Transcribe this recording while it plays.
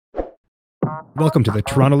Welcome to the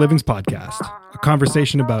Toronto Livings Podcast, a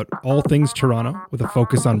conversation about all things Toronto with a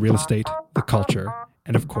focus on real estate, the culture,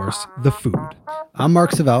 and of course, the food. I'm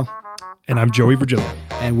Mark Savell. And I'm Joey Virgilio.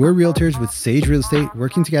 And we're realtors with Sage Real Estate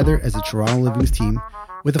working together as a Toronto Livings team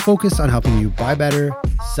with a focus on helping you buy better,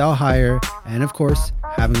 sell higher, and of course,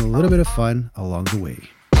 having a little bit of fun along the way.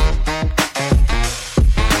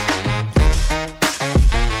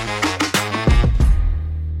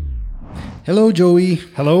 Hello, Joey.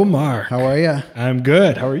 Hello, Mark. How are you? I'm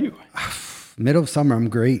good. How are you? Middle of summer, I'm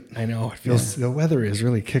great. I know. It feels the weather is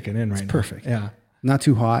really kicking in right now. Perfect. Yeah. Not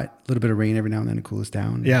too hot. A little bit of rain every now and then to cool us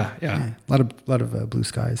down. Yeah. A lot of blue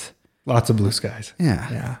skies. Lots of blue skies.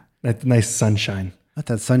 Yeah. That nice sunshine. Let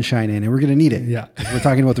that sunshine in, and we're going to need it. Yeah. We're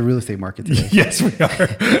talking about the real estate market today. Yes, we are.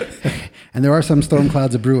 And there are some storm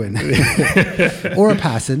clouds a brewing or a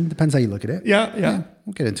passing. Depends how you look at it. Yeah.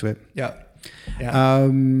 We'll get into it. Yeah.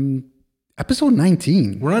 Episode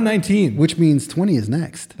 19. We're on 19. Which means 20 is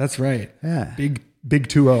next. That's right. Yeah. Big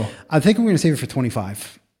 2-0. I think we're going to save it for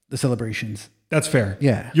 25, the celebrations. That's fair.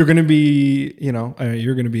 Yeah. You're going to be,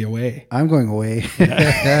 you're going to be away. I'm going away.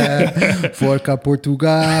 Forca Portugal.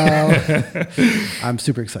 I'm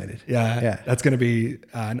super excited. Yeah. That's going to be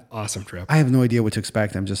an awesome trip. I have no idea what to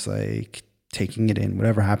expect. I'm just like taking it in.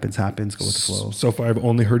 Whatever happens, go with the flow. So far, I've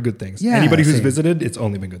only heard good things. Yeah, Anybody who's same. visited, it's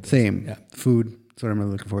only been good things. Same. Yeah. Food. That's what I'm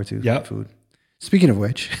really looking forward to. Yeah. Food. Speaking of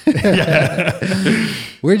which,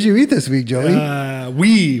 where'd you eat this week, Joey?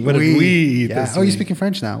 What did we eat this Oh, you're week? speaking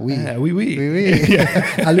French now. Oui. Oui.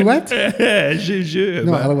 Alouette? Je.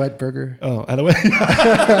 No, Alouette Burger. Oh, Alouette.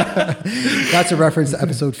 That's a reference to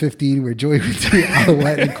episode 15 where Joey went to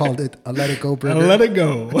Alouette and called it a Let It Go Burger. Let it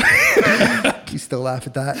go. You still laugh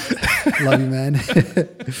at that? Love you,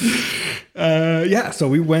 man. So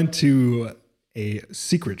we went to a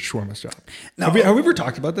secret shawarma shop. Have we ever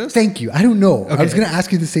talked about this? Thank you. I don't know. Okay. I was going to ask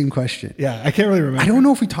you the same question. Yeah, I can't really remember. I don't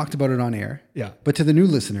know if we talked about it on air. Yeah. But to the new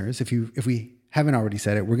listeners, if we haven't already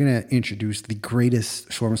said it, we're going to introduce the greatest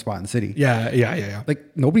shawarma spot in the city. Yeah.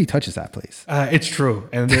 Like nobody touches that place. It's true.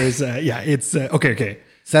 And there's, it's, okay.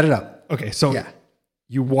 Set it up. Okay. So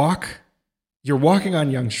you're walking on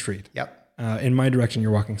Yonge Street. Yep. In my direction,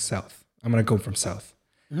 you're walking south. I'm going to go from south.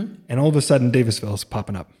 Mm-hmm. And all of a sudden, Davisville's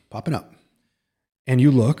popping up. And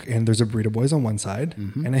you look, and there's a Burrito Boys on one side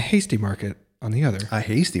and a Hasty Market on the other. A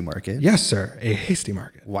Hasty Market? Yes, sir. A Hasty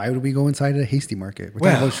Market. Why would we go inside a Hasty Market?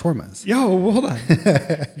 We're talking about shawarmas. Yo, hold on.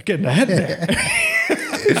 You're getting ahead there.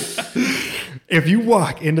 If you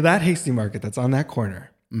walk into that Hasty Market that's on that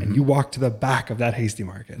corner, and you walk to the back of that Hasty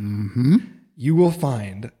Market, you will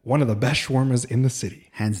find one of the best shawarmas in the city.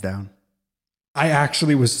 Hands down. I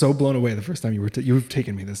actually was so blown away the first time you've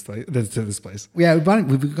taken me to this place. Yeah,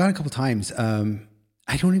 we've gone a couple times.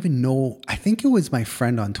 I don't even know. I think it was my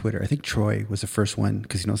friend on Twitter. I think Troy was the first one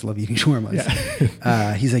because he knows I love eating shawarmas.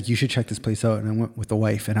 Yeah. He's like, you should check this place out. And I went with the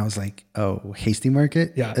wife and I was like, oh, Hasty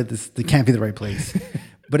Market? Yeah. It can't be the right place.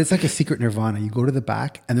 But it's like a secret nirvana. You go to the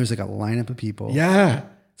back and there's like a lineup of people. Yeah.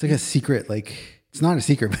 It's like a secret, it's not a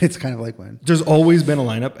secret, but it's kind of like one. There's always been a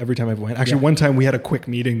lineup every time I've went. Actually, one time we had a quick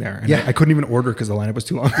meeting there and I couldn't even order because the lineup was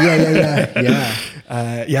too long. Yeah.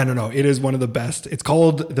 No. It is one of the best. It's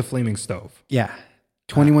called the Flaming Stove. Yeah.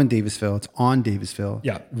 21 Davisville. It's on Davisville.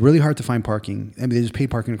 Yeah. Really hard to find parking. I mean, there's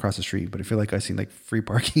paid parking across the street, but I feel like I've seen like free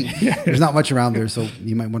parking. There's not much around there, so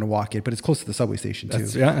you might want to walk it, but it's close to the subway station too.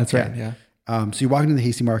 That's right. Yeah. So you walk into the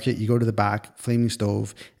Hasty Market, you go to the back, Flaming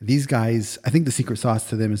Stove. These guys, I think the secret sauce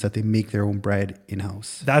to them is that they make their own bread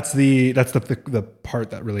in-house. That's the part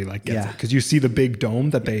that really gets it. Because you see the big dome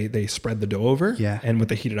that they spread the dough over. Yeah. And what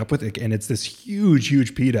they heat it up with, and it's this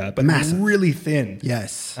huge pita, but massive, really thin.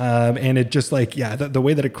 Yes. And it just the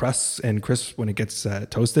way that it crusts and crisps when it gets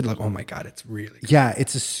toasted, oh my God, it's really good. Yeah,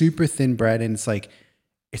 it's a super thin bread, and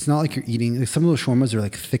it's not like you're eating. Some of those shawarmas are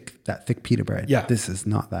thick pita bread. Yeah. This is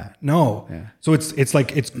not that. No. Yeah. So it's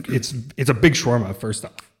a big shawarma first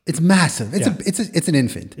off. It's massive. It's an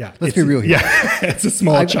infant. Yeah. Let's be real here. Yeah. It's a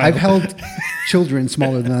small child. I've held children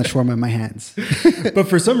smaller than that shawarma in my hands. But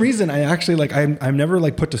for some reason, I actually I'm never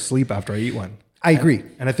put to sleep after I eat one. I agree.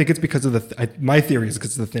 And I think it's because of my theory is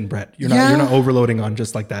because of the thin bread. You're not overloading on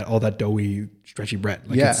just all that doughy, stretchy bread.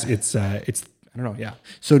 It's I don't know. Yeah.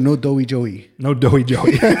 So no doughy Joey. No doughy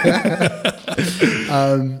Joey.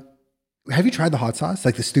 Have you tried the hot sauce?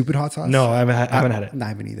 Like the stupid hot sauce? No, I haven't had it. I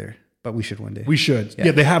haven't either. But we should one day. We should.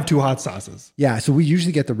 Yeah, they have 2 hot sauces. Yeah, so we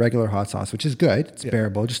usually get the regular hot sauce, which is good. It's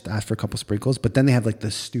bearable. Just ask for a couple sprinkles. But then they have the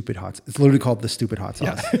stupid hot sauce. It's literally called the stupid hot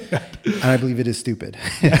sauce. Yeah. And I believe it is stupid.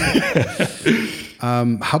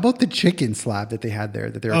 How about the chicken slab that they had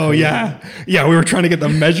there? Oh, yeah. Yeah, we were trying to get the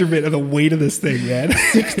measurement of the weight of this thing, man.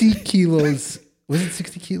 60 kilos Was it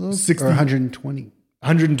 60 kilos? 60 or 120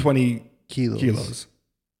 120 kilos.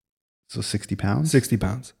 So 60 pounds? 60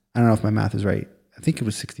 pounds. I don't know if my math is right. I think it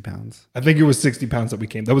was 60 pounds. I think it was 60 pounds that we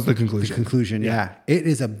came. That was the conclusion. The conclusion, yeah. It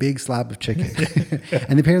is a big slab of chicken.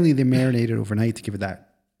 And apparently they marinated overnight to give it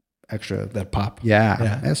that extra. That pop.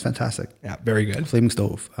 Yeah. That's fantastic. Yeah, very good. Flaming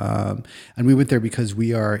Stove. And we went there because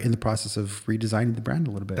we are in the process of redesigning the brand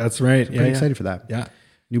a little bit. That's right. So pretty excited for that. Yeah.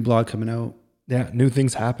 New blog coming out. Yeah, new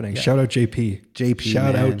things happening. Shout out JP.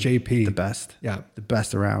 Shout out JP. The best. Yeah. The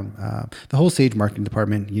best around. The whole Sage marketing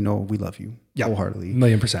department, we love you wholeheartedly.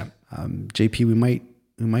 1,000,000%. JP,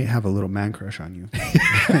 we might have a little man crush on you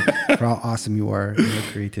for how awesome you are in your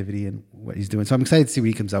creativity and what he's doing. So I'm excited to see what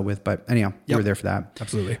he comes out with. But anyhow, we're there for that.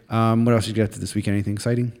 Absolutely. What else did you get up to this weekend? Anything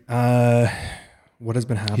exciting? What has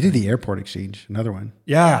been happening? You did the airport exchange, another one.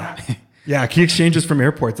 Yeah. Yeah, key exchanges from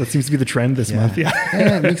airports. That seems to be the trend this month. Yeah.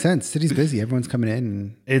 It makes sense. City's busy. Everyone's coming in.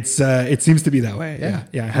 And it seems to be that way.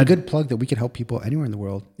 Yeah. A good plug that we could help people anywhere in the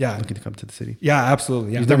world looking to come to the city. Yeah,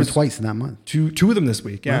 absolutely. Yeah. There was twice in that month. Two of them this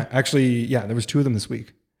week. Yeah. Actually, there was 2 of them this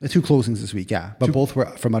week. The 2 closings this week, but both were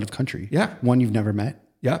from out of country. Yeah. One you've never met.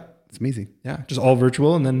 Yeah. It's amazing. Yeah. Just all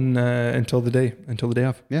virtual and then until the day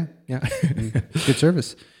off. Yeah. Yeah. Good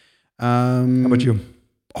service. How about you?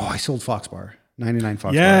 Oh, I sold Foxbar. 99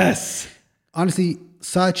 Foxbar. Yes. Honestly,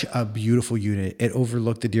 such a beautiful unit. It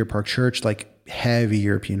overlooked the Deer Park Church, like heavy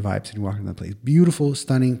European vibes when you walk in that place. Beautiful,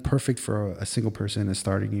 stunning, perfect for a single person, a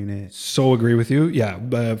starting unit. So agree with you.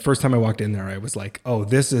 Yeah. First time I walked in there, I was like, oh,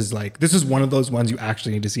 this is one of those ones you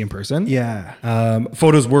actually need to see in person. Yeah.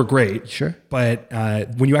 Photos were great. Sure. But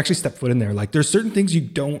when you actually step foot in there, like there's certain things you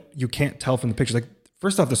can't tell from the pictures. Like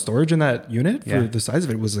first off, the storage in that unit for the size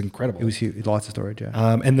of it was incredible. It was huge. Lots of storage.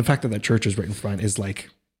 Yeah. And the fact that that church is right in front is like,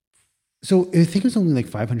 so I think it was only like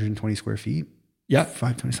 520 square feet. Yeah.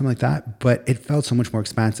 520, something like that. But it felt so much more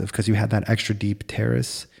expansive because you had that extra deep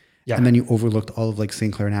terrace. Yeah. And then you overlooked all of like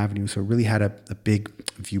St. Clair Avenue. So it really had a big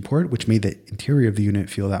viewport, which made the interior of the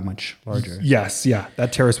unit feel that much larger. Yes. Yeah.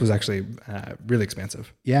 That terrace was actually really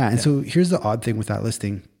expansive. Yeah. And so here's the odd thing with that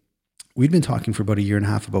listing. We'd been talking for about a year and a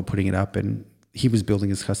half about putting it up, and he was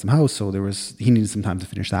building his custom house. So he needed some time to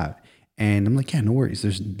finish that. And I'm like, yeah, no worries.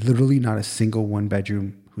 There's literally not a single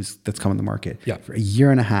 1-bedroom that's come on the market for a year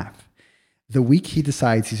and a half. The week he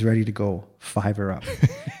decides he's ready to go, 5 are up.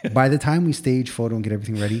 By the time we stage, photo, and get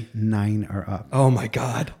everything ready, 9 are up. Oh my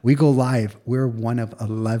God. We go live. We're one of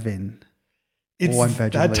 11. It's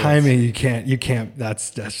 1-bedroom. That timing, you can't.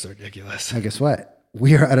 That's ridiculous. Now guess what?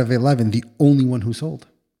 We are out of 11, the only one who sold.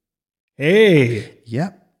 Hey.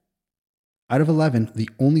 Yep. Out of 11, the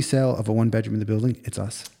only sale of a 1-bedroom in the building, it's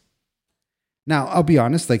us. Now, I'll be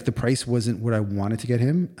honest, like the price wasn't what I wanted to get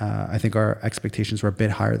him. I think our expectations were a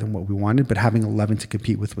bit higher than what we wanted, but having 11 to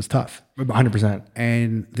compete with was tough. 100%.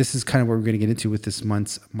 And this is kind of what we're going to get into with this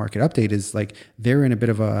month's market update is like they're in a bit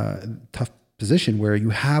of a tough position where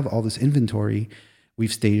you have all this inventory.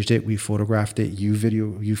 We've staged it, we've photographed it,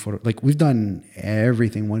 like we've done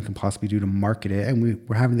everything one can possibly do to market it, and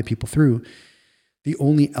we're having the people through. The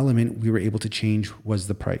only element we were able to change was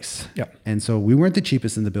the price. Yeah. And so we weren't the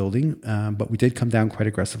cheapest in the building, but we did come down quite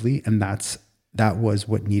aggressively. And that was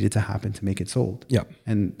what needed to happen to make it sold. Yeah.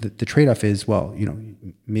 And the trade-off is, well,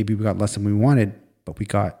 maybe we got less than we wanted, but we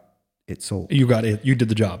got it sold. You got it. You did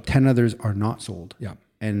the job. 10 others are not sold. Yeah.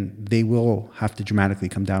 And they will have to dramatically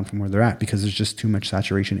come down from where they're at because there's just too much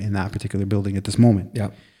saturation in that particular building at this moment.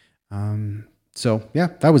 Yeah. So yeah,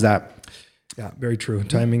 that was that. Yeah, very true.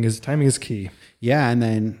 Timing is key. Yeah, and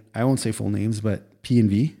then I won't say full names, but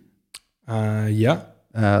P&V. Yeah.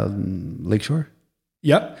 Lakeshore.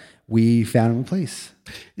 Yep. We found him a place.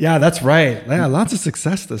 Yeah, that's right. Yeah, lots of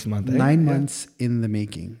success this month. 9 months in the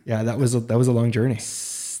making. Yeah, that was a long journey.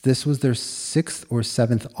 This was their 6th or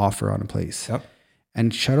 7th offer on a place. Yep.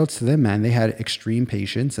 And shout outs to them, man. They had extreme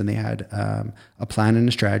patience and they had a plan and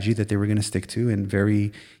a strategy that they were going to stick to, and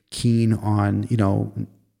very keen on,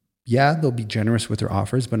 they'll be generous with their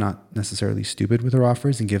offers, but not necessarily stupid with their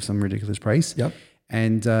offers and give some ridiculous price. Yep.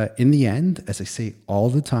 And in the end, as I say all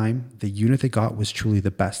the time, the unit they got was truly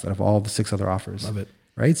the best out of all the 6 other offers. Love it.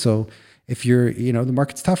 Right. So if you're, the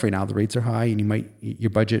market's tough right now, the rates are high, and you might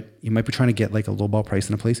be trying to get like a lowball price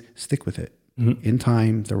in a place, stick with it. Mm-hmm. In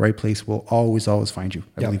time, the right place will always find you.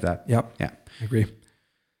 I believe that. Yep. Yeah. I agree.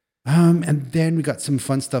 And then we got some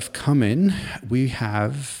fun stuff coming. We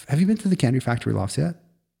have you been to the Candy Factory Lofts yet?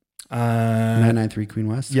 993 Queen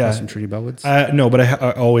West, across from Trinity Bellwoods. No, but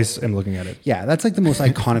I always am looking at it. Yeah, that's like the most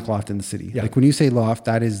iconic loft in the city. Yeah. Like when you say loft,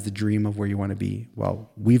 that is the dream of where you want to be. Well,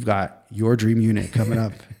 we've got your dream unit coming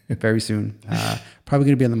up very soon. Probably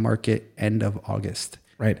going to be on the market end of August.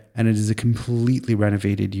 Right. And it is a completely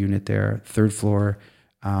renovated unit there. 3rd floor,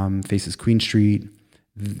 faces Queen Street.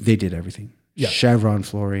 They did everything. Yeah. Chevron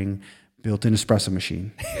flooring, built-in espresso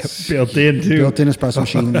machine. Built-in too. Built-in espresso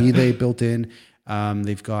machine, Miele built in.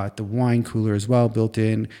 They've got the wine cooler as well built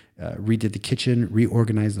in. Redid the kitchen,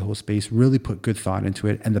 reorganized the whole space, really put good thought into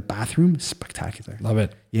it. And the bathroom, spectacular. Love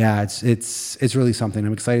it. Yeah, it's really something.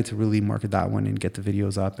 I'm excited to really market that one and get the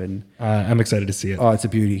videos up. And I'm excited to see it. oh, it's a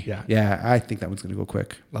beauty. Yeah. Yeah, I think that one's going to go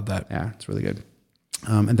quick. Love that. Yeah, it's really good.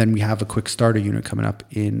 And then we have a quick starter unit coming up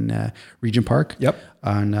in Regent Park. Yep.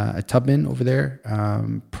 On a Tubman over there.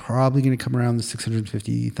 Probably going to come around the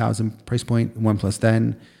 650,000 price point.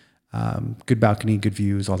 1+10. Good balcony, good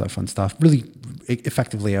views, all that fun stuff. Really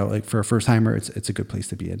effective layout. Like for a first timer, it's a good place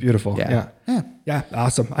to be in. Beautiful. Yeah. Yeah.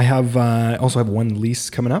 Awesome. I have also have one lease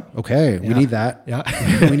coming up. Okay. We need that. Yeah.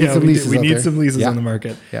 We need some leases. We need there. some leases Yeah. on the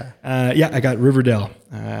market. Yeah. I got Riverdale.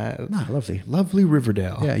 Lovely. Lovely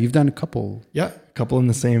Riverdale. Yeah. You've done a couple. Yeah. A couple in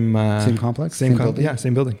the same Complex? Same building? Yeah.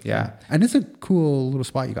 Same building. Yeah. And it's a cool little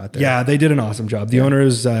spot you got there. Yeah, they did an awesome job. The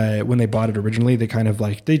owners, when they bought it originally, they kind of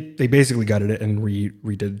like they basically gutted it and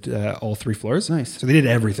redid all 3 floors. Nice. So they did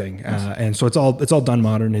everything, and so it's all done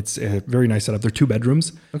modern. It's a very nice setup. They're 2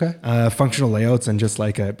 bedrooms. Okay. Functional layouts, and just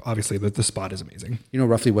like obviously the spot is amazing. You know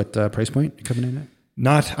roughly what price point you're coming in at?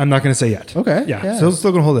 I'm not going to say yet. Okay. Yeah. So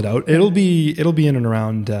still going to hold it out. It'll be in and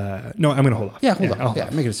around. No, I'm going to hold off. Yeah, hold I'll on. Yeah,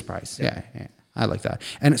 make it a surprise. Yeah. I like that.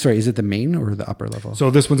 And sorry, is it the main or the upper level? So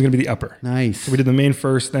this one's going to be the upper. Nice. So we did the main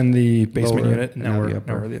first, then the basement Lower, unit, and now we're the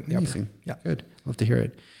upper. Amazing. Yeah. Good. Love to hear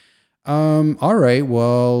it. All right.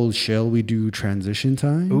 Well, shall we do transition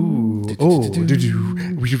time? Ooh.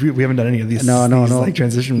 We haven't done any of these. No. Like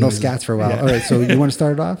transition. No noises. scats for a while. Yeah. All right. So you want to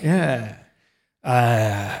start it off? Yeah.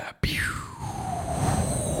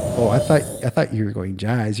 Oh, I thought you were going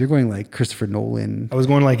jazz. You're going like Christopher Nolan. I was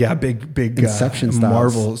going like big Inception styles.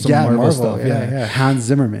 Marvel, Marvel stuff. Yeah. Hans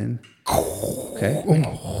Zimmerman. Okay.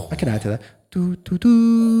 I can add to that.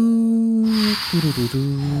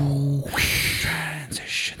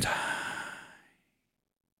 Transition time.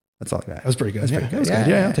 That's all I got. That was pretty good. That's pretty good.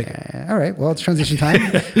 Yeah, I'll take it. All right. Well, it's transition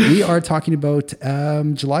time. We are talking about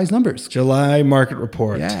July's numbers. July market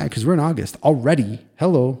report. Yeah, because we're in August already.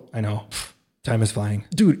 Hello. I know. Time is flying.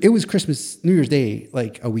 Dude, it was New Year's Day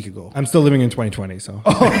like a week ago. I'm still living in 2020, so.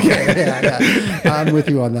 Okay, yeah. I'm with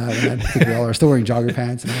you on that, man. I think we all are still wearing jogger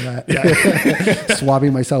pants and all that. Yeah.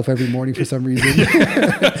 Swabbing myself every morning for some reason.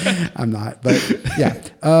 I'm not, but yeah.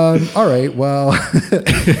 All right. Well,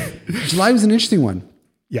 July was an interesting one.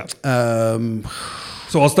 Yeah.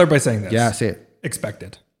 So I'll start by saying this. Yeah, say it. Expect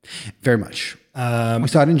it. Very much. We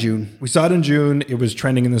saw it in June. It was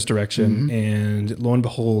trending in this direction. And lo and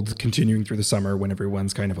behold, continuing through the summer when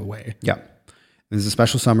everyone's kind of away. Yeah. This is a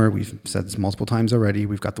special summer. We've said this multiple times already.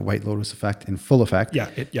 We've got the White Lotus effect in full effect. Yeah.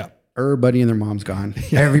 Everybody and their mom's gone.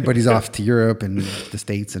 Everybody's off to Europe and the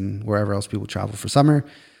States and wherever else people travel for summer.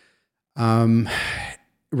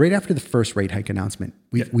 Right after the first rate hike announcement,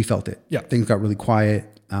 we felt it. Yeah. Things got really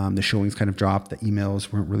quiet. The showings kind of dropped. The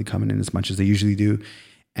emails weren't really coming in as much as they usually do.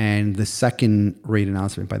 And the second rate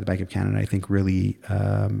announcement by the Bank of Canada, I think, really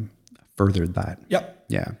furthered that. Yep.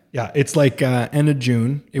 Yeah. It's like end of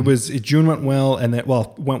June. June went well, and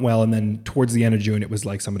then towards the end of June, it was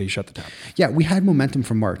like somebody shut the tap. Yeah, we had momentum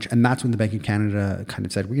from March, and that's when the Bank of Canada kind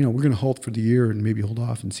of said, we're going to halt for the year and maybe hold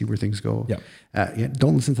off and see where things go. Yeah.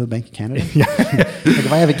 Don't listen to the Bank of Canada. Like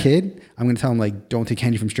if I have a kid, I'm going to tell him like, don't take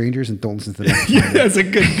candy from strangers and don't listen to the Bank of Canada. That's a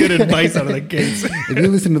good advice out of the kids. If you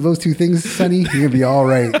listen to those two things, Sonny, you're going to be all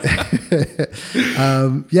right.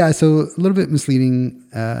 So a little bit misleading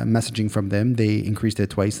messaging from them. They increased it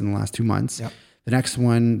twice in the last 2 months. Yep. The next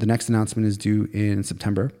announcement is due in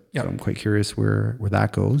September. Yep. So I'm quite curious where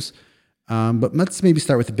that goes. But let's maybe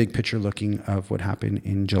start with the big picture looking of what happened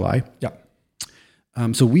in July. Yep.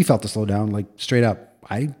 So we felt the slowdown, like straight up.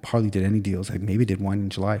 I hardly did any deals. I maybe did one in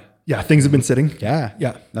July. Yeah, things have been sitting. Yeah.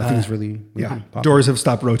 Nothing's really popping. Doors have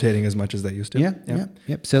stopped rotating as much as they used to.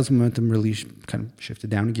 Yep. Sales momentum really kind of shifted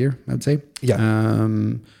down a gear, I would say. Yeah.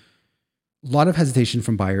 A lot of hesitation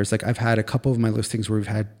from buyers. Like I've had a couple of my listings where we've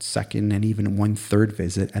had second and even 1/3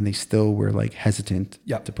 visit, and they still were like hesitant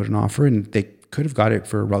to put an offer, and they could have got it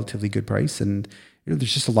for a relatively good price. And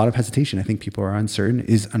there's just a lot of hesitation. I think people are uncertain.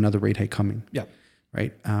 Is another rate hike coming? Yeah.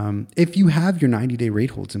 Right. If you have your 90-day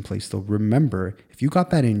rate holds in place, though, remember if you got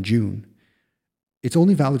that in June, it's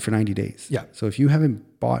only valid for 90 days. Yeah. So if you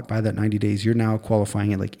haven't bought by that 90 days, you're now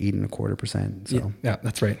qualifying at like 8.25%. So yeah,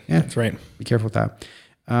 that's right. Yeah, that's right. Be careful with that.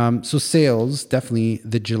 So sales, definitely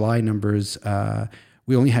the July numbers,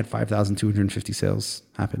 we only had 5,250 sales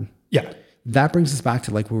happen. Yeah. That brings us back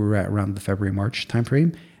to like where we were at around the February, March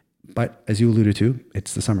timeframe. But as you alluded to,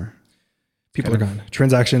 it's the summer. People are gone.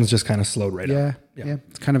 Transactions just kind of slowed right up. Yeah.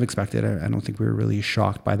 It's kind of expected. I don't think we were really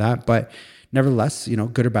shocked by that, but nevertheless,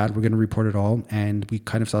 good or bad, we're going to report it all. And we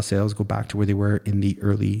kind of saw sales go back to where they were in the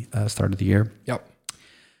early start of the year. Yep.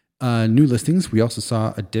 New listings. We also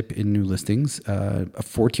saw a dip in new listings, a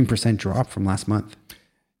 14% drop from last month.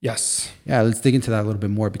 Yes. Yeah. Let's dig into that a little bit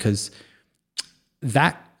more because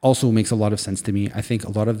that also makes a lot of sense to me. I think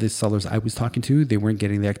a lot of the sellers I was talking to, they weren't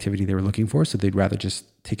getting the activity they were looking for. So they'd rather just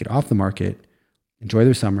take it off the market, enjoy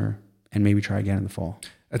their summer, and maybe try again in the fall.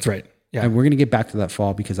 That's right. Yeah. And we're going to get back to that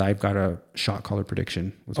fall because I've got a shot caller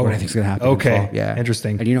prediction. What I think is going to happen. Okay. In fall. Yeah.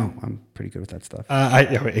 Interesting. And I'm pretty good with that stuff.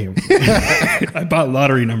 I bought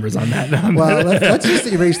lottery numbers on that. Well, let's just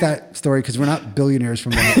erase that story because we're not billionaires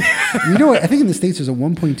from that. You know what? I think in the States there's a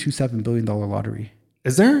 $1.27 billion lottery.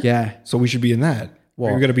 Is there? Yeah. So we should be in that. Well,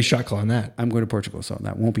 you're going to be shot call on that. I'm going to Portugal, so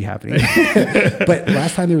that won't be happening. But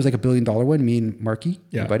last time there was like $1 billion one, me and Marky,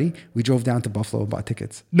 my buddy, we drove down to Buffalo and bought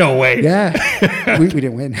tickets. No way. Yeah. we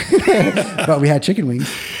didn't win, but we had chicken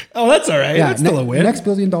wings. Oh, that's all right. Yeah, that's still a win. Next $1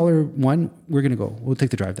 billion one, we're going to go. We'll take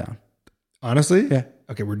the drive down. Honestly? Yeah.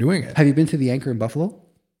 Okay, we're doing it. Have you been to the Anchor in Buffalo?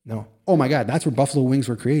 No. Oh my God, that's where buffalo wings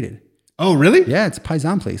were created. Oh, really? Yeah, it's a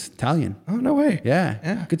Paisan place, Italian. Oh, no way.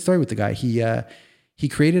 Yeah. Good story with the guy. He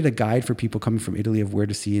created a guide for people coming from Italy of where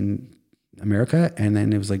to see in America, and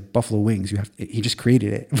then it was like buffalo wings. He just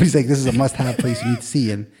created it. He's like, this is a must-have place you need to see.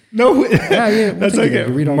 And no, yeah, that's like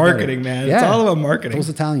marketing, man. Yeah. It's all about marketing. Those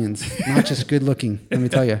Italians, not just good looking. Let me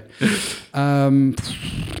tell you.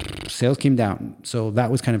 Sales came down, so that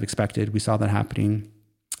was kind of expected. We saw that happening.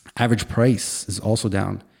 Average price is also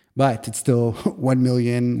down, but it's still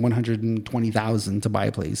 $1,120,000 to buy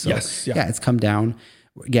a place. So yes, yeah, it's come down.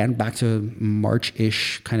 Again, back to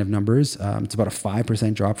March-ish kind of numbers. It's about a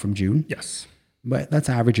 5% drop from June. Yes. But that's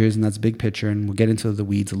averages and that's big picture. And we'll get into the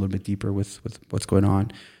weeds a little bit deeper with what's going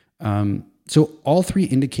on. So all three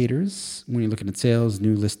indicators, when you're looking at sales,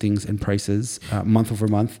 new listings, and prices, month over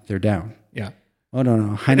month, they're down. Yeah. Oh,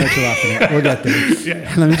 no. I know what you're laughing at. We'll get there.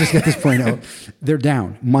 Yeah. Let me just get this point out. They're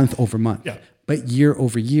down month over month. Yeah. But year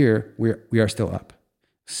over year, we are still up.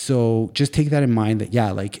 So just take that in mind that,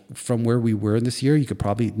 like from where we were in this year, you could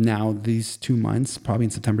probably now these 2 months, probably in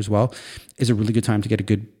September as well, is a really good time to get a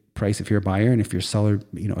good price if you're a buyer and if you're a seller,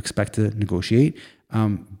 expect to negotiate.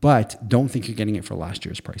 But don't think you're getting it for last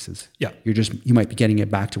year's prices. Yeah. You might be getting it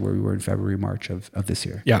back to where we were in February, March of this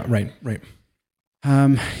year. Yeah. Right.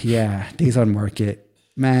 Days on market.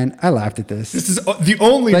 Man, I laughed at this. This is the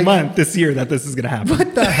only month this year that this is going to happen.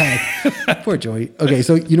 What the heck? Poor Joey. Okay,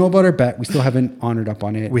 so you know about our bet. We still haven't honored up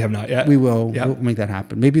on it. We have not yet. We will. Yep. We'll make that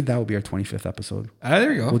happen. Maybe that will be our 25th episode.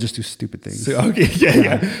 There you go. We'll just do stupid things. So, okay,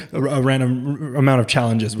 yeah. A random amount of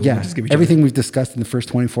challenges. We'll just give each everything other. We've discussed in the first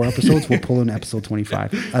 24 episodes, we'll pull in episode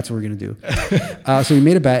 25. That's what we're going to do. So we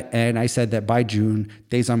made a bet, and I said that by June,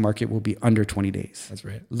 days on market will be under 20 days. That's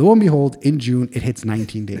right. Lo and behold, in June, it hits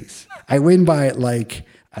 19 days. I win by like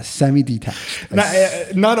a semi-detached.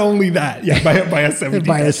 Not only that, by a semi-detached.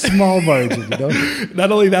 By a small margin,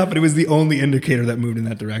 Not only that, but it was the only indicator that moved in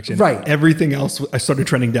that direction. Right. Everything else, I started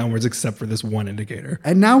trending downwards except for this one indicator.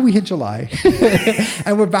 And now we hit July,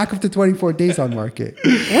 and we're back up to 24 days on market.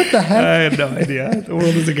 What the heck? I had no idea. The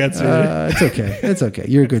world is against me. It's okay. It's okay.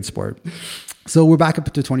 You're a good sport. So we're back up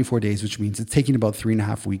to 24 days, which means it's taking about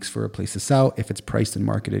 3.5 weeks for a place to sell if it's priced and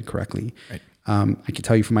marketed correctly. Right. I can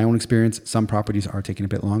tell you from my own experience, some properties are taking a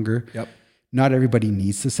bit longer. Yep. Not everybody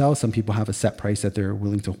needs to sell. Some people have a set price that they're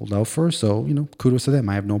willing to hold out for. So, kudos to them.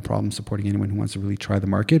 I have no problem supporting anyone who wants to really try the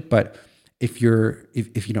market. But if you're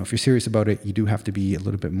serious about it, you do have to be a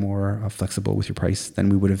little bit more flexible with your price than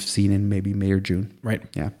we would have seen in maybe May or June. Right.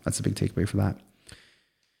 Yeah. That's a big takeaway for that.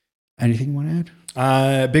 Anything you want to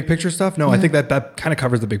add? Big picture stuff? No, I think that kind of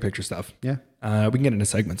covers the big picture stuff. Yeah. We can get into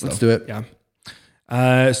segments. Let's do it. Yeah.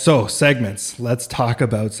 So segments. Let's talk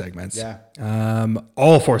about segments. Yeah.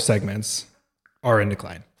 All 4 segments are in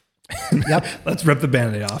decline. Yep. Let's rip the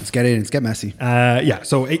Band-Aid off. Let's get in. Let's get messy.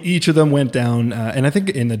 So each of them went down, and I think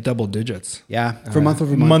in the double digits. Yeah. For month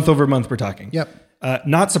over month. Month over month, we're talking. Yep.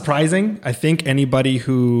 Not surprising. I think anybody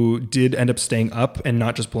who did end up staying up and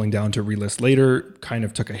not just pulling down to relist later kind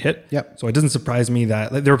of took a hit. Yep. So it doesn't surprise me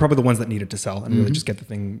that they were probably the ones that needed to sell and really just get the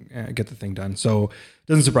thing done. So it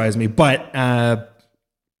doesn't surprise me. But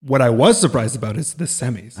what I was surprised about is the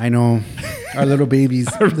semis. I know. Our little babies,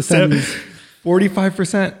 the semis.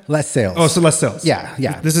 45% less sales. Oh, so less sales.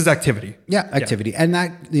 Yeah. This is activity. Yeah, activity. And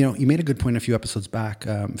that, you made a good point a few episodes back,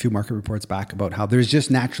 a few market reports back about how there's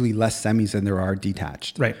just naturally less semis than there are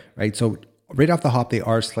detached. Right. So right off the hop, they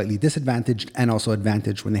are slightly disadvantaged and also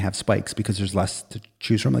advantaged when they have spikes because there's less to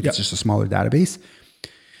choose from. It's just a smaller database.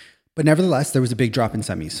 But nevertheless, there was a big drop in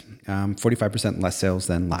semis. 45% less sales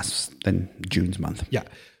than June's month. Yeah.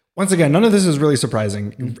 Once again, none of this is really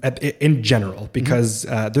surprising in general because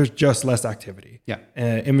there's just less activity. Yeah.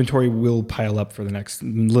 Inventory will pile up for the next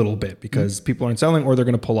little bit because people aren't selling or they're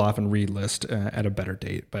going to pull off and relist at a better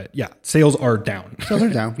date. But yeah, sales are down. Sales are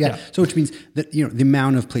down. Yeah. So which means that, the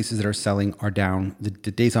amount of places that are selling are down.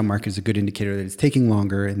 The days on market is a good indicator that it's taking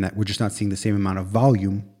longer and that we're just not seeing the same amount of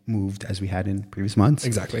volume moved as we had in previous months.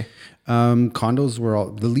 Exactly. Condos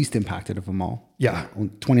were the least impacted of them all. Yeah.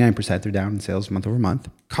 29% they're down in sales month over month.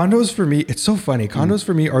 Condos for me, it's so funny. Condos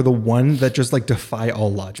for me are the one that just like defy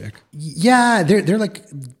all logic. Yeah, they're like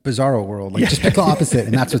Bizarro world. Like just pick the opposite,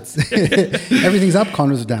 and that's what's everything's up,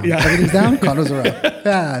 condos are down. Yeah. Everything's down, condos are up.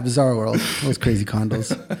 Yeah, Bizarro world. Those crazy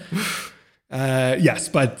condos. Yes,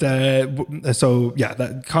 but so yeah,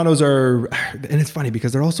 that condos are, and it's funny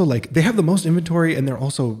because they're also like they have the most inventory and they're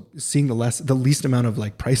also seeing the least amount of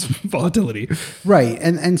like price volatility. Right,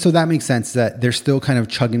 and so that makes sense that they're still kind of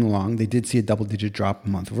chugging along. They did see a double-digit drop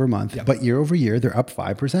month over month, but year over year they're up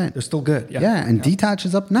 5%. They're still good. Yeah, and detached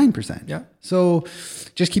is up 9%. Yeah. So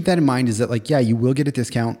just keep that in mind. Is that like you will get a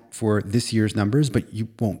discount for this year's numbers, but you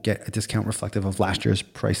won't get a discount reflective of last year's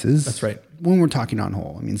prices. That's right. When we're talking on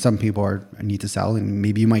whole, I mean, some people need to sell, and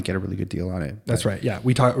maybe you might get a really good deal on it. That's right. Yeah,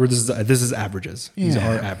 we talk. Or this is averages. These are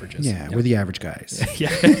averages. Yeah, we're the average guys. Yeah.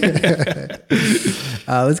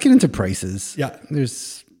 Let's get into prices. Yeah,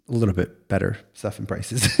 there's a little bit better stuff in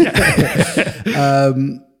prices.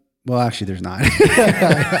 Well, actually, there's not.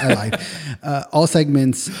 I lied. All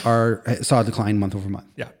segments saw a decline month over month.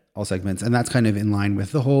 Yeah. All segments. And that's kind of in line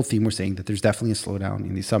with the whole theme. We're saying that there's definitely a slowdown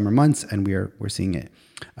in these summer months, and we're seeing it.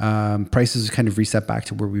 Prices kind of reset back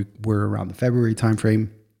to where we were around the February timeframe.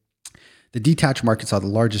 The detached market saw the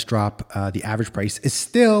largest drop. The average price is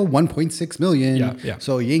still 1.6 million. Yeah.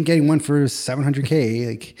 So you ain't getting one for 700K.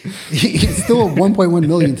 Like it's still 1.1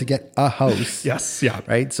 million to get a house. Yes. Yeah.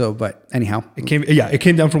 Right. So, but anyhow, it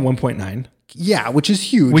came down from 1.9. Yeah, which is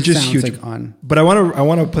huge. But I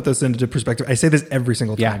want to put this into perspective. I say this every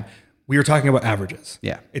single time. Yeah. We are talking about averages.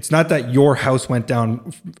 Yeah. It's not that your house went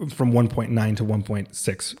down from 1.9 to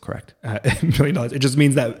 1.6. Correct. $1 million. It just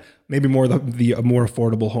means that maybe more the more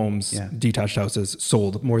affordable homes, detached houses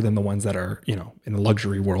sold more than the ones that are, in the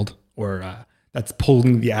luxury world or that's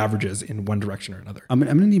pulling the averages in one direction or another. I'm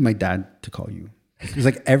going to need my dad to call you. It's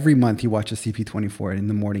like every month he watches CP24 in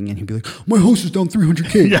the morning and he'd be like, my house is down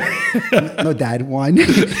 300K. Yeah. No, Dad, one, you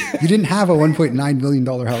didn't have a $1.9 million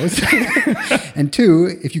house. And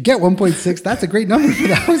two, if you get 1.6, that's a great number for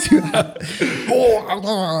the house you have.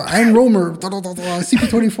 And Romer,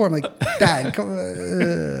 CP24. I'm like, Dad, come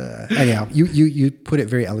on. Anyhow, you put it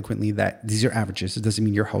very eloquently that these are averages. It doesn't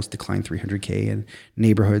mean your house declined 300K, and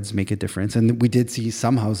neighborhoods make a difference. And we did see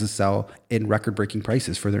some houses sell in record-breaking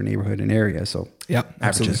prices for their neighborhood and area. So yeah,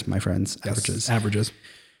 averages, my friends, yes, averages.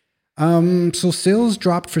 So sales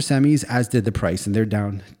dropped for semis, as did the price, and they're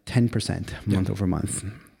down 10% month over month.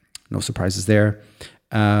 No surprises there.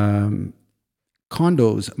 Condos,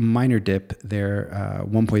 minor dip, they're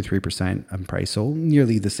 1.3% on price, so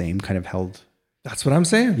nearly the same, kind of held. That's what I'm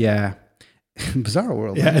saying. Yeah. Bizarre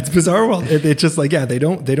world. Yeah, it's bizarre world. It's just like, they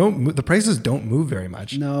don't move, the prices don't move very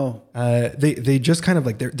much. No. They just kind of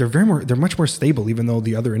like, they're much more stable, even though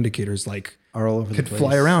the other indicators like are all over could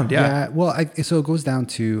fly around. Yeah. Well, so it goes down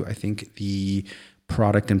to, I think, the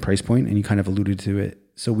product and price point, and you kind of alluded to it.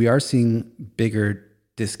 So we are seeing bigger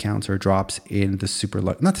discounts or drops in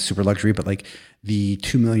the not the super luxury, but like the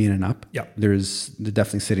 2 million and up. Yeah. They're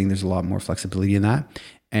definitely there's a lot more flexibility in that.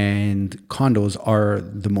 And condos are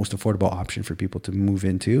the most affordable option for people to move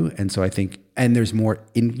into. And so I think, and there's more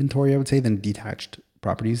inventory, I would say, than detached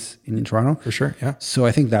properties in Toronto. For sure, yeah. So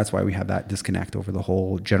I think that's why we have that disconnect over the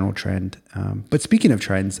whole general trend. But speaking of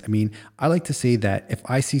trends, I mean, I like to say that if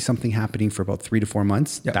I see something happening for about 3 to 4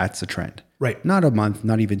 months, that's a trend. Right. Not a month,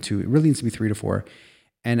 not even 2. It really needs to be 3 to 4.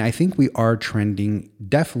 And I think we are trending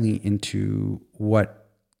definitely into what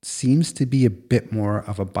seems to be a bit more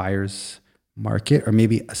of a buyer's market, or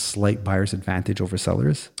maybe a slight buyer's advantage over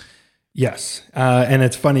sellers. Yes. And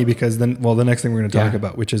it's funny because the next thing we're going to talk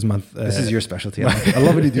about, which is month. This is your specialty. I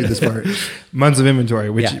love when you do this part. Months of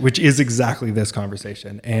inventory, which is exactly this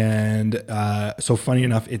conversation. And so funny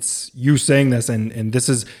enough, it's you saying this, and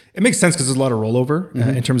it makes sense because there's a lot of rollover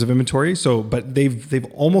in terms of inventory. So, but they've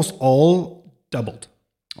almost all doubled.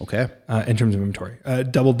 Okay. In terms of inventory,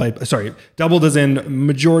 doubled as in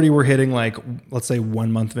majority were hitting like, let's say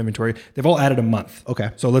 1 month of inventory. They've all added a month.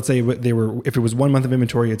 Okay. So let's say if it was 1 month of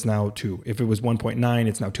inventory, it's now 2. If it was 1.9,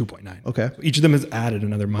 it's now 2.9. Okay. So each of them has added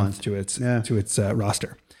another month to its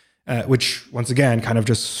roster. which once again, kind of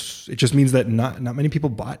it just means that not many people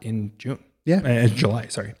bought in June. Yeah. July,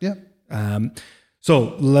 sorry. Yeah.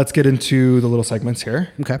 So let's get into the little segments here,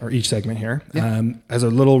 Okay. or each segment here. Yeah. As a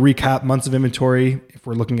little recap, months of inventory. If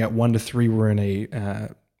we're looking at 1 to 3, we're in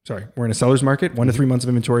a seller's market. 1 to 3 months of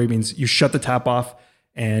inventory means you shut the tap off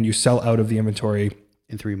and you sell out of the inventory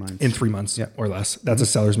In 3 months. in 3 months or less. That's a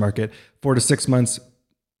seller's market. 4 to 6 months,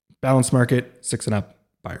 balanced market. 6 and up,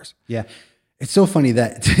 buyers. Yeah. It's so funny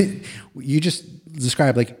that you just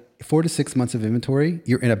described like 4 to 6 months of inventory,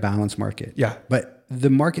 you're in a balanced market. Yeah. But the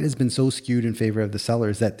market has been so skewed in favor of the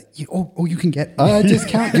sellers that you can get a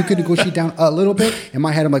discount. You can negotiate down a little bit. In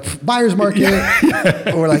my head, I'm like, buyer's market.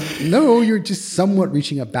 Or like, no, you're just somewhat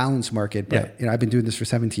reaching a balanced market. But I've been doing this for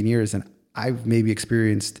 17 years and I've maybe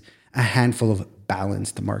experienced a handful of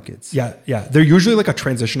balanced markets. Yeah. They're usually like a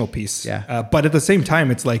transitional piece. Yeah. But at the same time,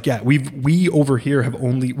 it's like, we over here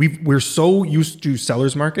we're so used to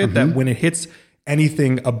seller's market that when it hits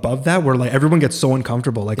anything above that, where like everyone gets so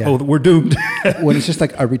uncomfortable, like, oh, we're doomed. When it's just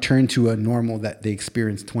like a return to a normal that they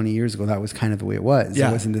experienced 20 years ago, that was kind of the way it was. Yeah.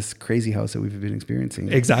 It wasn't this crazy house that we've been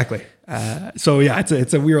experiencing. Exactly. So yeah,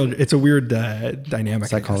 it's a weird dynamic.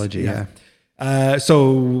 Psychology. Yeah.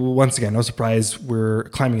 So once again, no surprise, we're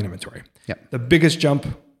climbing in inventory. Yep. The biggest jump,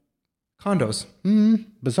 condos.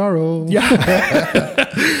 Bizarro. Yeah.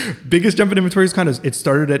 Biggest jump in inventory is condos. It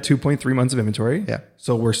started at 2.3 months of inventory. Yeah.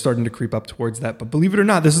 So we're starting to creep up towards that. But believe it or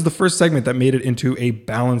not, this is the first segment that made it into a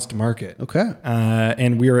balanced market. Okay.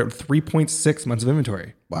 And we are at 3.6 months of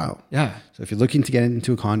inventory. Wow. Yeah. So if you're looking to get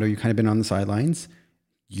into a condo, you've kind of been on the sidelines,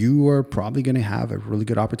 you are probably going to have a really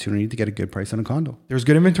good opportunity to get a good price on a condo. There's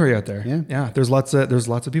good inventory out there. Yeah. Yeah. There's lots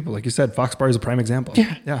of people. Like you said, Fox Bar is a prime example.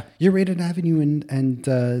 Yeah. Yeah. You're rated Avenue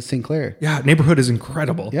and St. Clair. Yeah. Neighborhood is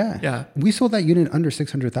incredible. Yeah. Yeah. We sold that unit under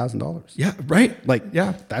 $600,000. Yeah. Right. Like,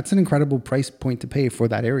 yeah. that's an incredible price point to pay for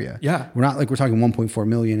that area. Yeah. We're talking 1.4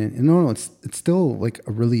 million. And no, it's still like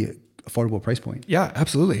a really affordable price point. Yeah,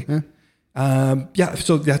 absolutely. Yeah.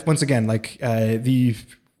 So that's once again, like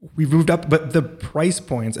we've moved up, but the price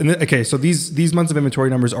points so these months of inventory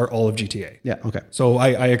numbers are all of GTA. Yeah. Okay. So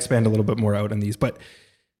I expand a little bit more out on these, but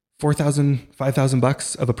 $4,000,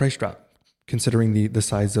 $5,000 of a price drop, considering the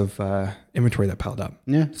size of inventory that piled up.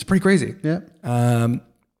 Yeah. It's pretty crazy. Yeah. Well,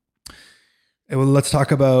 let's talk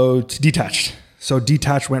about detached. So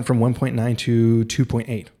detached went from 1.9 to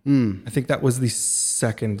 2.8. I think that was the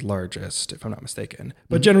second largest, if I'm not mistaken.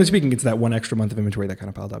 But generally speaking, it's that one extra month of inventory that kind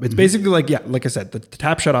of piled up. It's basically like, like I said, the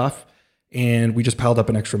tap shut off and we just piled up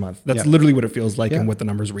an extra month. That's literally what it feels like and what the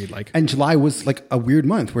numbers read like. And July was like a weird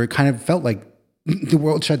month where it kind of felt like the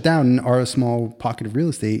world shut down in our small pocket of real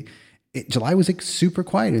estate. July was like super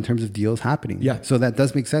quiet in terms of deals happening. Yeah. So that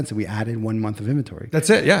does make sense that we added 1 month of inventory. That's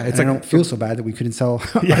it. Yeah. It's like, I don't feel so bad that we couldn't sell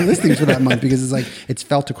our listings for that month because it's like, it's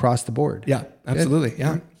felt across the board. Yeah, absolutely.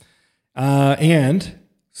 Yeah. And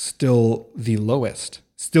still the lowest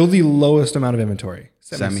amount of inventory.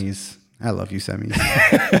 Semis. I love you, semis.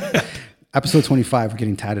 Episode 25, we're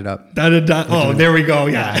getting tatted up. Oh, there we go.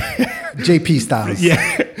 Yeah. JP styles.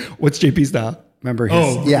 Yeah. What's JP style? Remember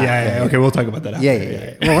his? Yeah. Okay, we'll talk about that after.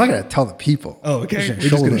 Yeah. Well, we're not going to tell the people. Oh, okay. We're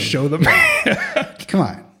just going to show them. Come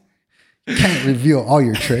on. You can't reveal all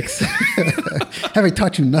your tricks. Have I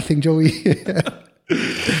taught you nothing, Joey?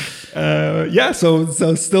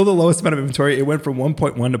 So still the lowest amount of inventory. It went from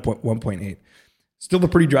 1.1 to 1.8. Still a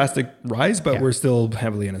pretty drastic rise, but we're still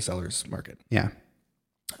heavily in a seller's market. Yeah.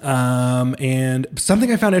 And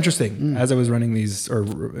something I found interesting as I was running these or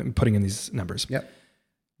putting in these numbers. Yep.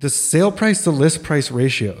 The sale price to list price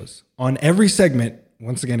ratios on every segment,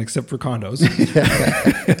 once again, except for condos,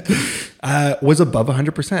 was above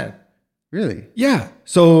 100%. Really? Yeah.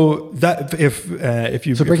 So that if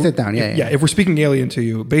you break that down, if we're speaking alien to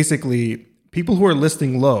you, basically people who are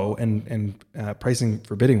listing low and pricing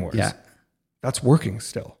for bidding wars, that's working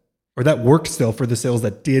still, or that worked still for the sales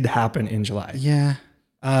that did happen in July. Yeah.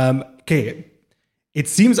 Okay. It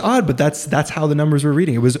seems odd, but that's how the numbers were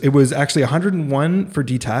reading. It was actually 101 for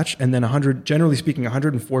detached, and then 100, generally speaking,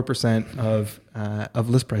 104% of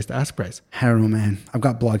list price to ask price. I don't know, man. I've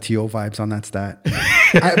got BlogTO vibes on that stat.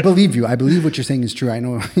 I believe you. I believe what you're saying is true. I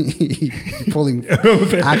know you're pulling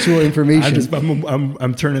actual information.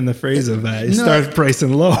 I'm turning the phrase of start price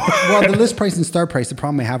and low. Well, the list price and start price. The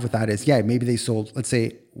problem I have with that is, maybe they sold, let's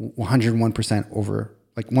say, 101% over,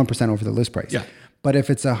 like 1% over the list price. Yeah. But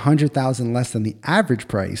if it's 100,000 less than the average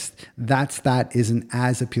price, that isn't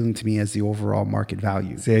as appealing to me as the overall market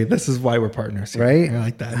value. See, this is why we're partners here. Right? I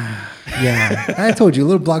like that. Yeah. I told you, a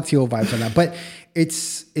little BlogTO vibes on that. But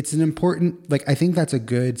it's an important, I think that's a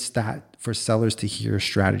good stat for sellers to hear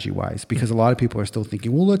strategy-wise, because a lot of people are still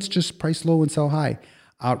thinking, well, let's just price low and sell high.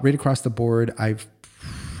 right across the board,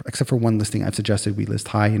 except for one listing, I've suggested we list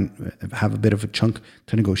high and have a bit of a chunk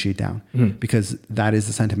to negotiate down because that is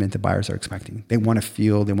the sentiment that buyers are expecting. They want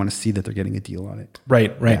to see that they're getting a deal on it.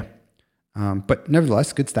 Right. Yeah. But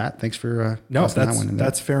nevertheless, good stat. Thanks for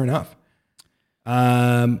that's fair enough.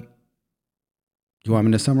 You want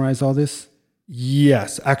me to summarize all this?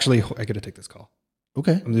 Yes. Actually, I got to take this call.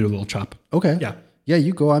 Okay. I'm going to do a little chop. Okay. Yeah. Yeah,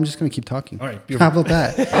 you go. I'm just going to keep talking. All right. Beautiful. How about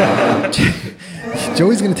that?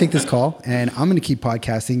 Joey's going to take this call, and I'm going to keep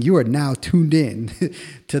podcasting. You are now tuned in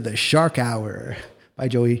to the Shark Hour. Bye,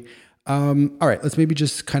 Joey. All right, let's maybe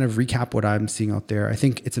just kind of recap what I'm seeing out there. I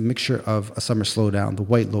think it's a mixture of a summer slowdown, the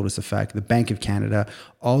White Lotus effect, the Bank of Canada.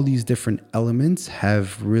 All these different elements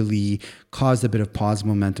have really caused a bit of positive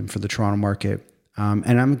momentum for the Toronto market.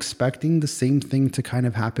 And I'm expecting the same thing to kind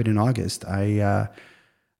of happen in August.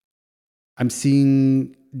 I'm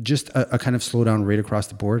seeing just a kind of slowdown right across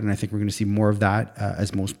the board. And I think we're going to see more of that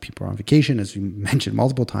as most people are on vacation, as we mentioned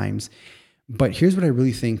multiple times. But here's what I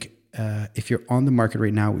really think. If you're on the market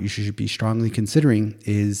right now, what you should be strongly considering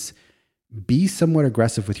is be somewhat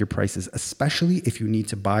aggressive with your prices, especially if you need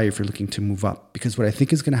to buy, if you're looking to move up. Because what I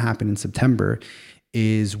think is going to happen in September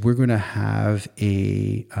is we're going to have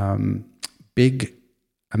a big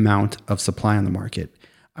amount of supply on the market.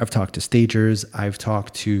 I've talked to stagers. I've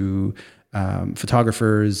talked to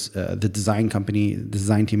photographers, the design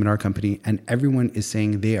team in our company, and everyone is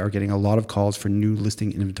saying they are getting a lot of calls for new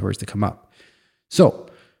listing inventories to come up. So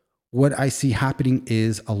what I see happening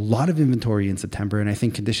is a lot of inventory in September, and I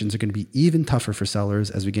think conditions are going to be even tougher for sellers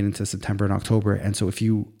as we get into September and October. And so if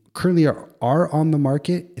you currently are on the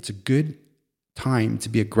market, it's a good time to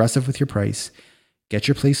be aggressive with your price, get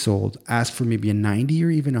your place sold, ask for maybe a 90 or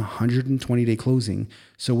even 120-day closing.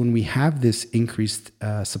 So when we have this increased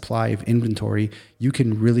supply of inventory, you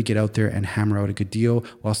can really get out there and hammer out a good deal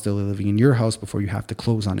while still living in your house before you have to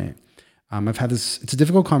close on it. I've had this, it's a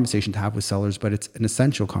difficult conversation to have with sellers, but it's an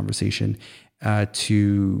essential conversation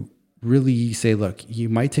to really say, look, you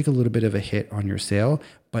might take a little bit of a hit on your sale,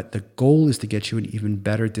 but the goal is to get you an even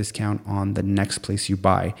better discount on the next place you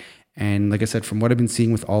buy. And like I said, from what I've been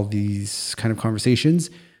seeing with all these kind of conversations,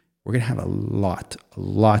 we're going to have a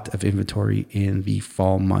lot of inventory in the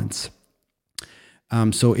fall months.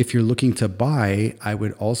 So if you're looking to buy, I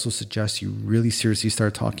would also suggest you really seriously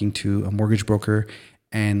start talking to a mortgage broker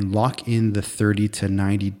and lock in the 30 to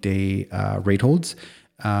 90 day rate holds.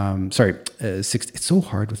 It's so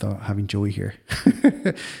hard without having Joey here.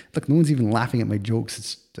 Look, no one's even laughing at my jokes.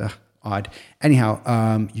 It's odd.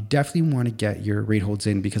 Anyhow, you definitely want to get your rate holds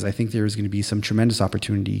in because I think there is going to be some tremendous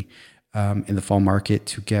opportunity in the fall market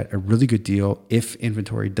to get a really good deal if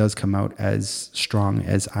inventory does come out as strong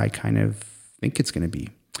as I kind of think it's going to be.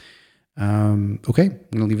 Okay, I'm going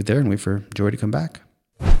to leave it there and wait for Joey to come back.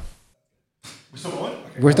 We're still rolling?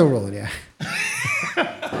 Okay, we're still rolling, yeah.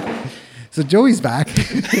 So Joey's back.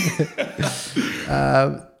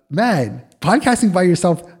 Man, podcasting by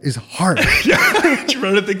yourself is hard. Yeah. Do you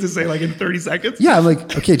run a thing to say like in 30 seconds? Yeah, I'm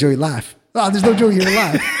like, okay, Joey, laugh. Oh, there's no Joey here to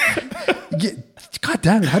laugh. God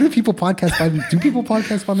damn it. How do people podcast do people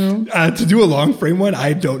podcast on their own? To do a long frame one,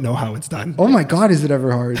 I don't know how it's done. Oh my God, is it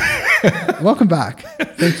ever hard? Welcome back.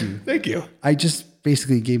 Thank you. Thank you. I just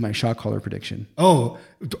basically gave my shot caller prediction. Oh,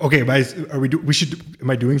 okay. Am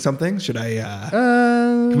I doing something? Should I,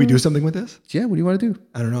 can we do something with this? Yeah. What do you want to do?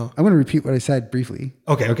 I don't know. I'm going to repeat what I said briefly.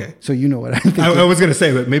 Okay. So you know what I'm thinking. I was going to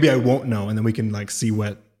say, but maybe I won't know. And then we can like see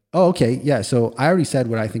what. Oh, okay. Yeah. So I already said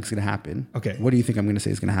what I think is going to happen. Okay. What do you think I'm going to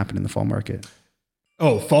say is going to happen in the fall market?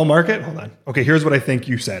 Oh, fall market? Hold on. Okay. Here's what I think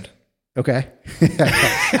you said. Okay.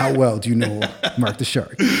 How well do you know Mark the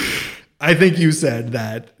Shark? I think you said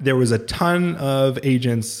that there was a ton of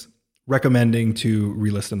agents recommending to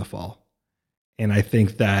relist in the fall. And I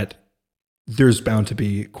think that there's bound to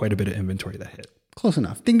be quite a bit of inventory that hit. Close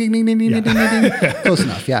enough. Ding, ding, ding, ding, ding, ding, ding, ding. Close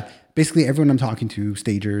enough. Yeah. Basically, everyone I'm talking to,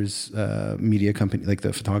 stagers, media company, like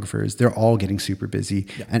the photographers, they're all getting super busy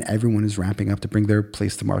and everyone is ramping up to bring their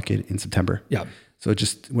place to market in September. Yeah. So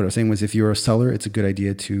just what I was saying was if you're a seller, it's a good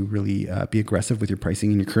idea to really be aggressive with your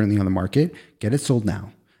pricing and you're currently on the market, get it sold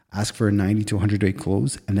now. Ask for a 90 to 100-day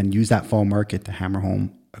close, and then use that fall market to hammer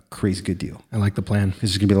home a crazy good deal. I like the plan. Because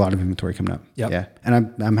there's going to be a lot of inventory coming up. Yep. Yeah.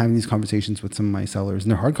 And I'm having these conversations with some of my sellers,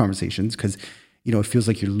 and they're hard conversations because, you know, it feels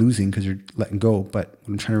like you're losing because you're letting go. But what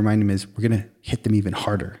I'm trying to remind them is we're going to hit them even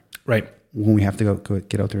harder. Right. When we have to go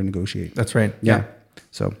get out there and negotiate. That's right. Yeah.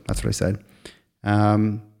 So that's what I said.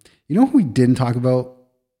 You know who we didn't talk about?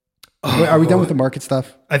 Are we done with the market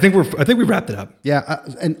stuff? I think we wrapped it up. Yeah.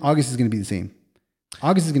 And August is going to be the same.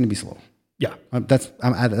 August is going to be slow. Yeah.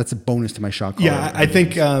 That's a bonus to my shot caller. Yeah, I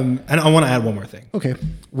think, and I want to add one more thing. Okay.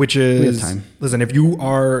 Which is, we have time. Listen, if you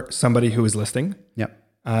are somebody who is listing, Yep.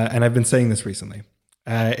 And I've been saying this recently,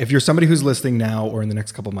 if you're somebody who's listing now or in the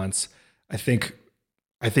next couple of months, I think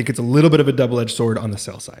it's a little bit of a double-edged sword on the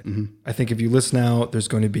sell side. Mm-hmm. I think if you list now, there's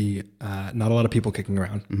going to be not a lot of people kicking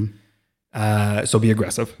around. Mm-hmm. So be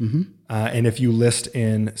aggressive. Mm-hmm. And if you list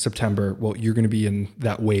in September, well, you're going to be in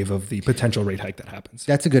that wave of the potential rate hike that happens.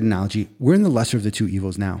 That's a good analogy. We're in the lesser of the two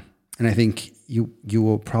evils now. And I think you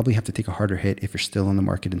will probably have to take a harder hit if you're still on the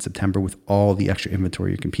market in September with all the extra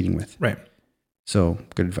inventory you're competing with. Right. So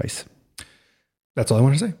good advice. That's all I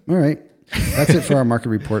want to say. All right. That's it for our market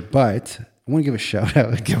report. But I want to give a shout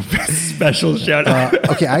out. Give a special shout out.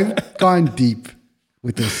 Okay. I've gone deep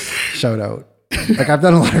with this shout out. Like I've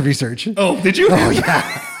done a lot of research. Oh, did you? Oh,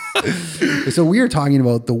 yeah. So we are talking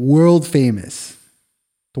about the world famous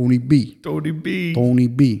Tony B. Tony B. Tony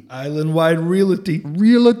B. Island-wide realty.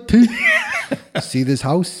 See this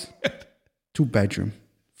house? 2 bedroom,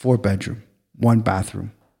 4 bedroom, 1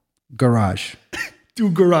 bathroom, garage.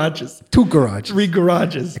 2 garages. 2 garages. 3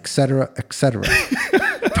 garages. Etc. Etc.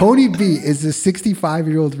 Tony B is a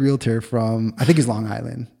 65-year-old realtor from, I think it's Long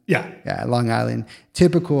Island. Yeah, Long Island.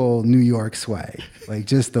 Typical New York swag. Like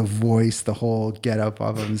just the voice, the whole get up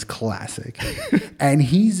of him is classic. And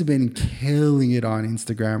he's been killing it on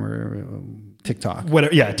Instagram or TikTok.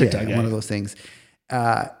 Whatever. Yeah, TikTok. One of those things.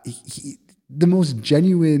 The most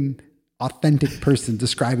genuine, authentic person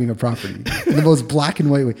describing a property. In the most black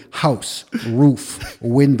and white way. House, roof,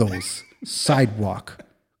 windows, sidewalk.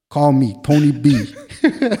 Call me Tony B.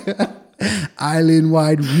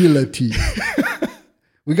 Island-wide realty.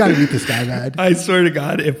 We got to meet this guy, man. I swear to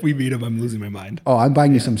God, if we meet him, I'm losing my mind. Oh, I'm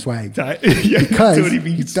buying you some swag.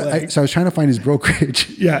 Because so I was trying to find his brokerage.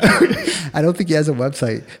 Yeah. I don't think he has a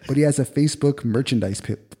website, but he has a Facebook merchandise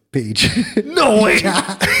page. No way.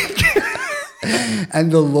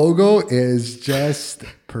 And the logo is just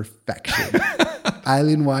perfection.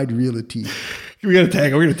 Island-wide realty. We're going to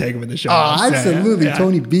tag him in the show. Oh, absolutely. Yeah.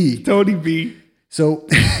 Tony B. Tony B. So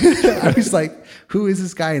I was like, who is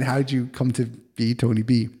this guy and how did you come to be Tony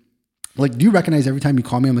B? Like, do you recognize every time you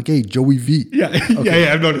call me? I'm like, hey, Joey V. Yeah. Okay.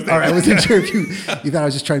 Yeah, I've noticed that. All right. I wasn't sure if you thought I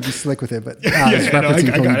was just trying to be slick with it, but I was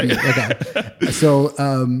referencing Tony B. Okay. So,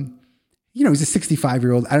 he's a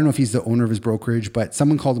 65-year-old. I don't know if he's the owner of his brokerage, but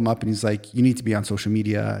someone called him up and he's like, you need to be on social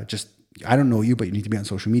media. I don't know you, but you need to be on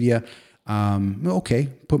social media. Okay.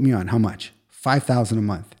 Put me on. How much? $5,000 a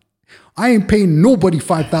month. I ain't paying nobody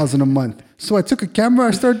 $5,000 a month. So I took a camera,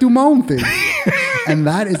 I started doing my own thing. And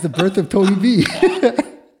that is the birth of Tony B.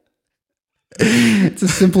 It's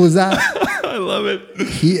as simple as that. I love it.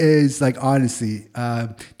 He is like, honestly,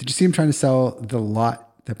 did you see him trying to sell the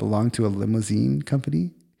lot that belonged to a limousine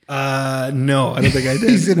company? No, I don't think I did.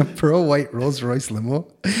 He's in a pearl white Rolls Royce limo.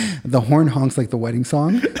 The horn honks like the wedding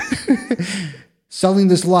song. Selling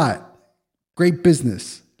this lot. Great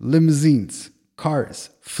business. Limousines. Cars.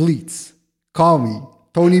 Fleets. Call me.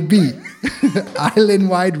 Tony B.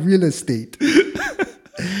 Island-wide real estate.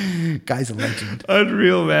 Guy's a legend.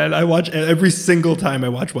 Unreal, man. I watch every single time I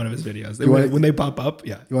watch one of his videos. When they pop up,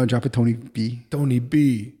 yeah. You want to drop a Tony B? Tony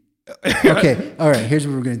B. Okay. All right. Here's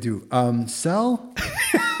what we're going to do. Sell.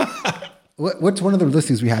 What's one of the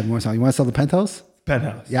listings we had? You want to sell the penthouse?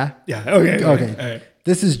 Penthouse. Yeah? Yeah. Okay. All right.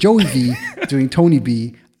 This is Joey V doing Tony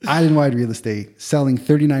B, Island-wide real estate, selling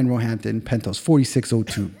 39 Roehampton, penthouse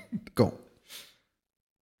 4602. Go.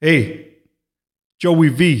 Hey, Joey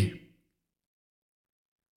V.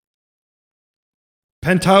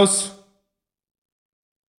 Penthouse,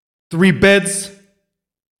 3 beds,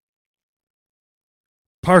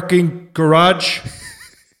 parking, garage,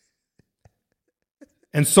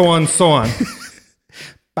 and so on, so on.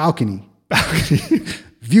 Balcony.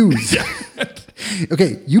 Views.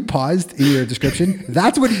 Okay, you paused in your description.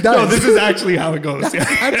 That's what he does. No, this is actually how it goes.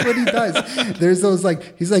 That's what he does. There's those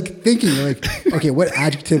he's like thinking like, okay, what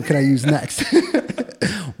adjective can I use next?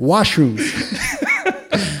 Washrooms.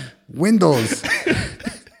 Windows.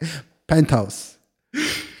 Penthouse.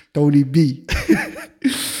 Tony B.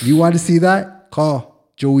 You want to see that?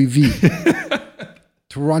 Call Joey V.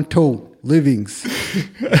 Toronto Livings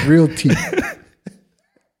Realty.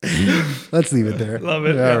 Let's leave it there. Love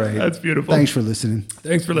it. All right. That's beautiful. Thanks for listening.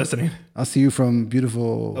 Than's for listening. I'll see you from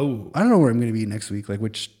beautiful. Oh, I don't know where I'm going to be next week. Like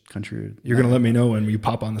which country? You're going to let me know when you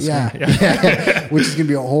pop on the screen. Yeah. Which is going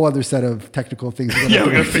to be a whole other set of technical things. We're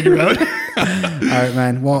going to figure out. All right,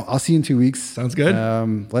 man. Well, I'll see you in 2 weeks. Sounds good.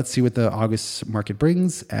 Let's see what the August market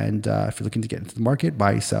brings. And if you're looking to get into the market,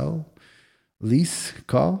 buy, sell, lease,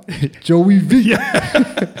 call Joey V. Yeah.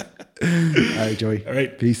 All right, Joey. All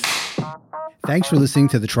right. Peace. Thanks for listening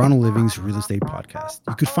to the Toronto Living's Real Estate Podcast.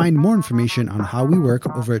 You could find more information on how we work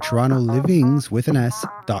over at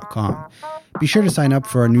torontolivings.com. Be sure to sign up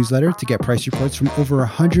for our newsletter to get price reports from over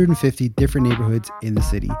 150 different neighborhoods in the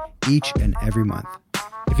city each and every month.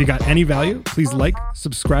 If you got any value, please like,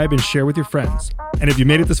 subscribe, and share with your friends. And if you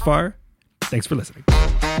made it this far, thanks for listening.